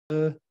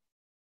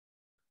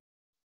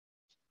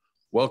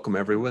Welcome,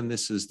 everyone.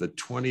 This is the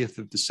 20th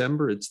of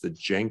December. It's the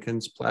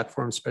Jenkins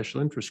Platform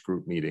Special Interest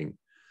Group meeting.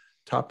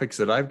 Topics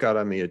that I've got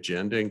on the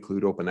agenda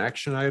include open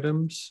action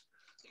items,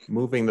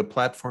 moving the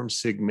Platform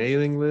SIG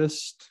mailing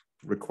list,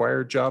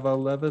 required Java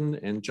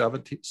 11, and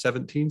Java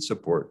 17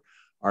 support.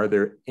 Are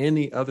there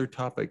any other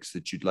topics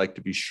that you'd like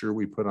to be sure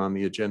we put on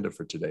the agenda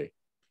for today?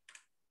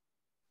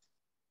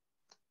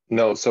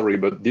 No, sorry,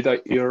 but did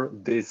I hear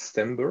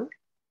December?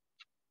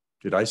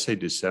 Did I say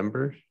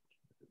December?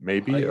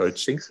 Maybe. I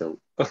think so.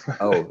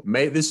 Oh,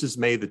 May. This is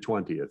May the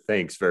 20th.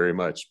 Thanks very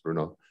much,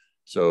 Bruno.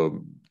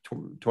 So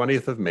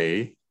 20th of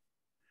May,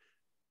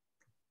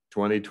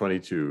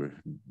 2022.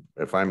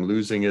 If I'm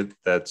losing it,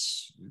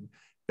 that's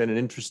been an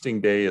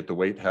interesting day at the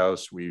White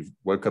House. We've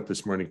woke up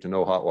this morning to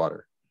no hot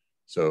water.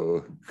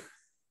 So,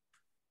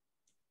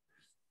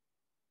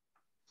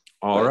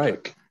 all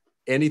right.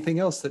 Anything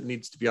else that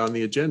needs to be on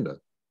the agenda?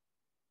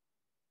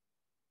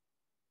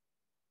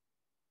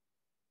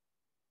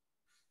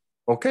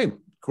 Okay,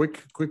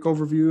 quick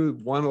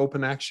overview. One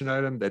open action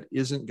item that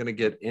isn't going to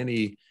get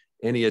any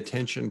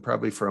attention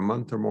probably for a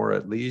month or more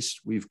at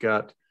least. We've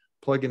got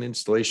plugin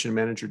installation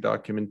manager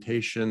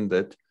documentation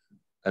that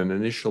an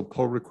initial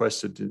pull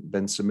request had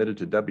been submitted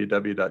to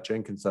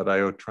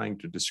www.jenkins.io trying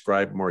to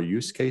describe more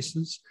use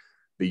cases.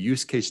 The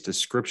use case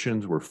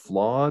descriptions were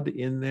flawed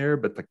in there,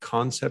 but the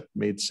concept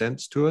made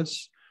sense to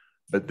us.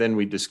 But then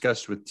we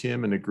discussed with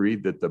Tim and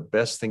agreed that the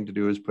best thing to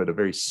do is put a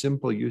very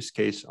simple use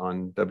case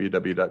on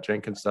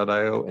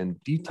www.jenkins.io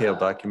and detailed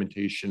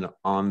documentation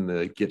on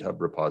the GitHub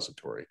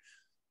repository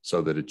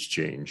so that it's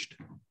changed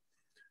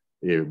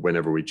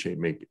whenever we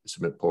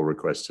submit pull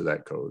requests to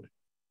that code.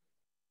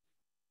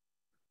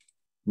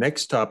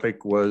 Next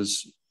topic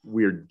was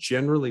we're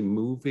generally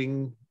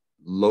moving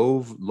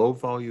low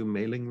volume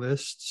mailing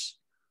lists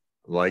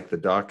like the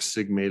Docs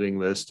SIG mailing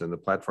list and the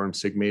Platform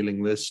SIG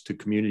mailing list to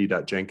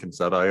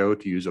community.jenkins.io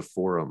to use a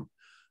forum.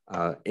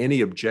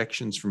 Any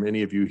objections from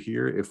any of you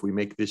here? If we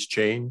make this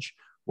change,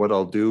 what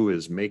I'll do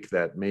is make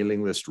that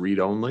mailing list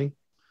read-only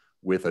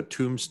with a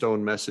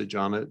tombstone message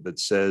on it that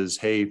says,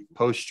 hey,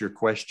 post your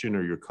question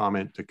or your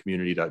comment to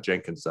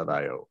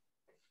community.jenkins.io.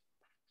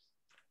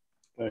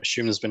 I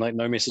assume there's been like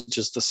no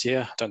messages this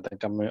year. I don't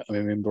think I'm a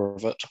member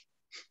of it.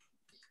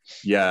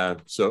 Yeah,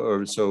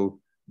 so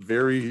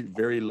very,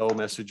 very low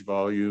message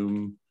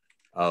volume,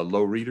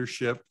 low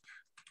readership,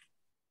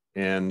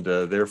 and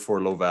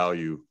therefore low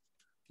value.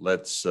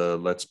 Let's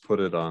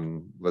put it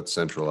on, let's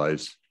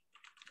centralize.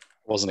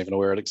 I wasn't even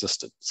aware it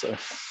existed, so.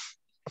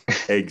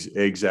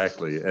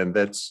 Exactly, and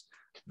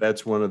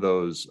that's one of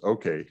those,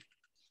 okay,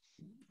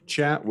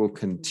 chat will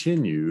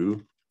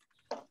continue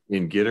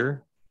in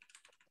Gitter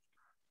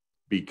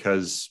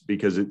because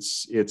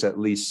it's at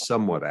least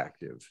somewhat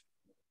active.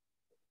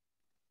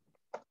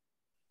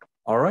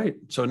 All right,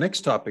 so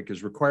next topic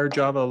is required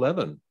Java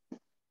 11.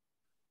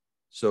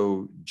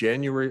 So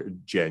June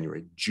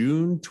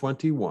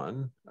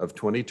 21 of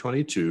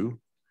 2022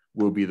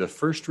 will be the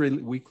first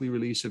weekly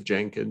release of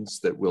Jenkins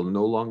that will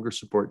no longer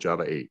support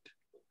Java 8.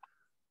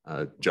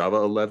 Java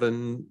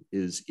 11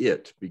 is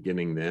it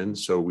beginning then.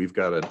 So we've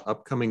got an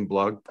upcoming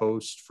blog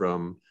post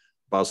from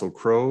Basil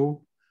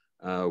Crow.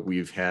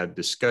 We've had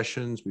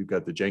discussions. We've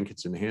got the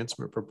Jenkins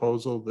enhancement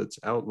proposal that's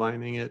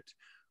outlining it.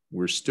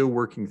 We're still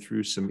working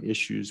through some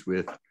issues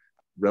with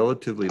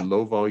relatively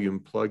low volume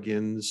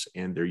plugins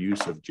and their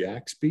use of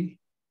Jaxby,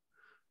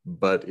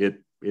 but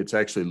it's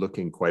actually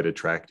looking quite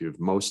attractive.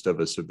 Most of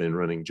us have been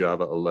running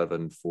Java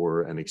 11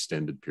 for an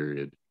extended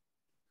period.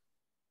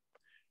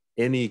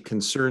 Any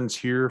concerns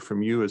here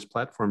from you as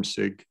Platform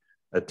SIG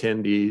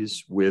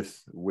attendees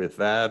with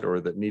that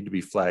or that need to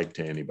be flagged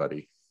to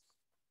anybody?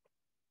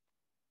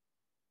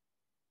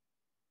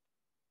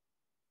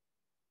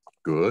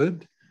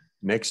 Good.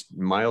 Next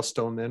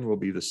milestone then will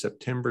be the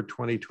September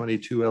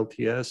 2022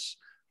 LTS.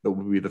 That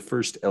will be the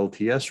first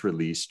LTS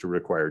release to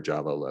require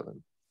Java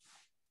 11.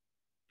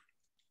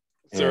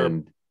 Is there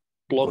a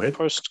blog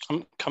post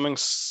coming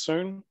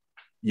soon?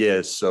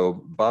 Yes, so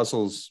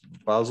Basil's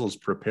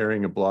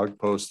preparing a blog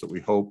post that we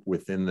hope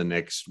within the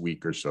next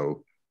week or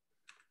so.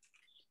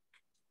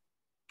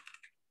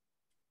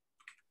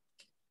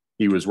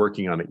 He was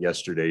working on it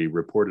yesterday. He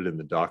reported in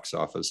the Docs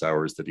office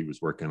hours that he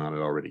was working on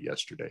it already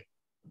yesterday.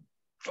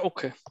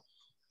 Okay.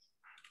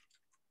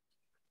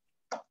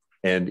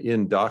 And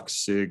in Docs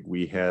SIG,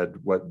 we had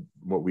what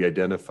we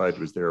identified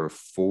was there are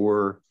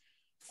four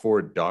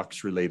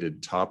Docs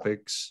related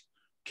topics.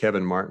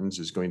 Kevin Martins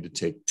is going to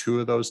take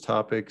 2 of those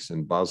topics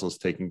and Basil's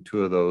taking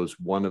 2 of those.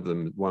 One of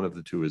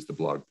the 2 is the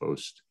blog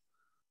post.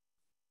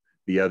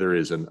 The other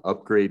is an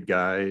upgrade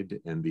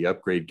guide, and the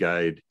upgrade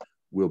guide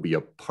will be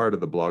a part of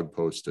the blog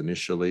post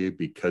initially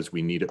because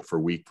we need it for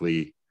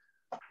weekly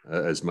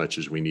as much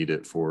as we need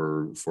it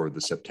for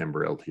the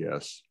September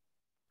LTS.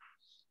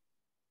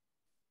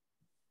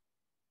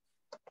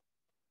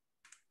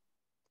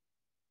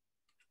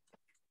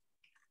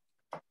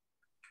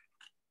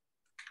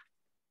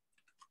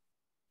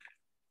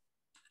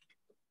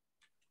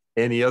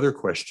 Any other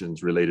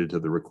questions related to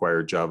the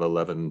required Java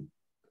 11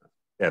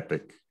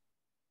 epic?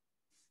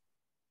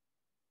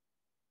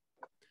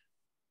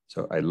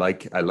 So I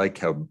like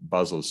how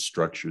Basil's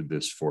structured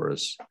this for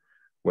us.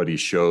 What he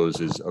shows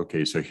is,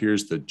 okay, so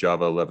here's the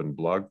Java 11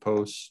 blog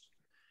post.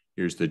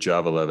 Here's the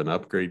Java 11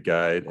 upgrade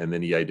guide. And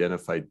then he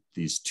identified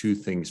these two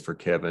things for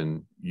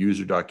Kevin: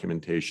 user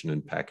documentation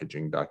and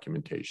packaging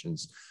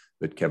documentations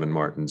that Kevin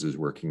Martins is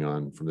working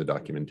on from the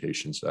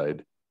documentation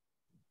side.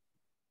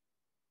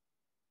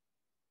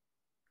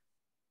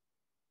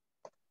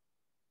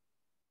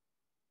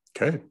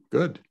 Okay,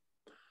 good.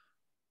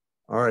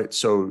 All right,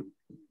 so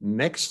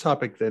next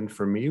topic then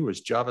for me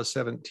was Java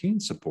 17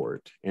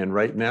 support. And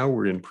right now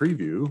we're in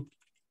preview.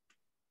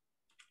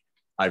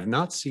 I've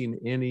not seen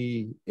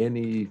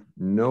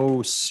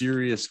no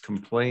serious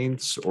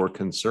complaints or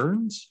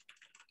concerns.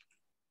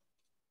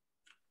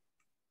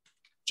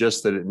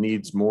 Just that it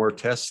needs more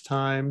test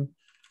time.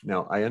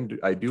 Now,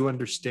 I do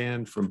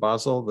understand from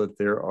Basil that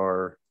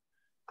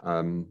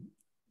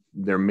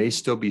there may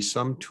still be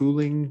some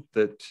tooling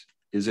that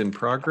is in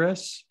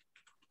progress.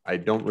 I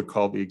don't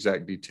recall the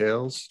exact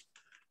details.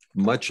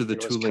 Much of the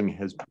tooling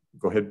has,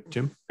 go ahead,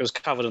 Tim. It was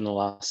covered in the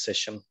last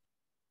session.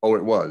 Oh,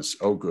 it was.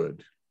 Oh,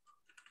 good.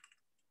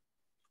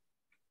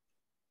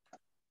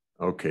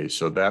 Okay,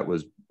 so that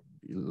was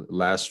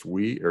last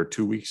week or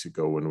 2 weeks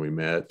ago when we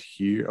met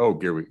here. Oh,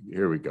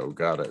 here we go.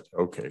 Got it.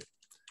 Okay.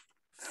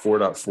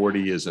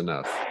 4.40 is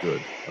enough.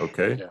 Good.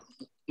 Okay. Yeah.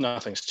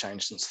 Nothing's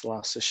changed since the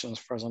last session as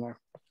far as I know.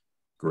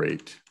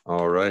 Great.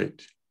 All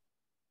right.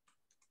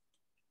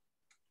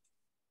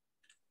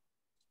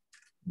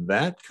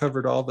 That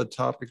covered all the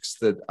topics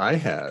that I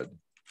had.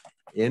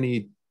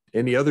 Any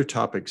other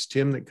topics,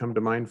 Tim, that come to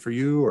mind for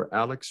you, or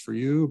Alex for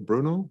you,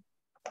 Bruno?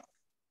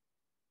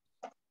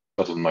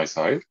 Not on my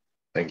side.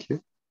 Thank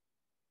you.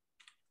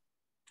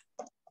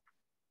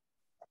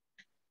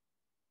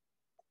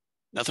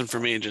 Nothing for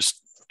me, just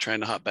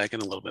trying to hop back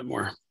in a little bit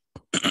more.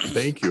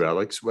 Thank you,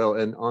 Alex. Well,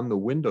 and on the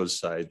Windows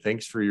side,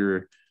 thanks for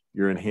your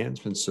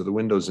enhancements to the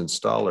Windows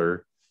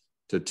installer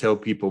to tell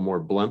people more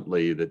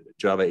bluntly that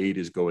Java 8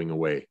 is going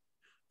away.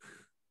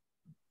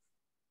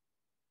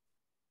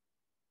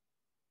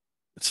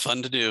 It's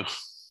fun to do.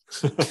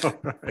 All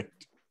right.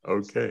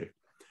 Okay.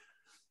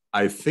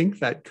 I think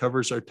that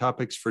covers our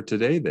topics for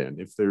today then.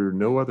 If there are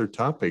no other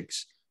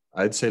topics,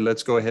 I'd say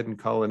let's go ahead and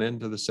call an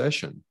end to the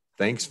session.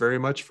 Thanks very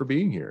much for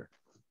being here.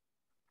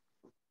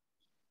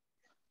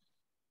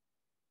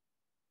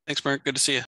 Thanks, Mark. Good to see you.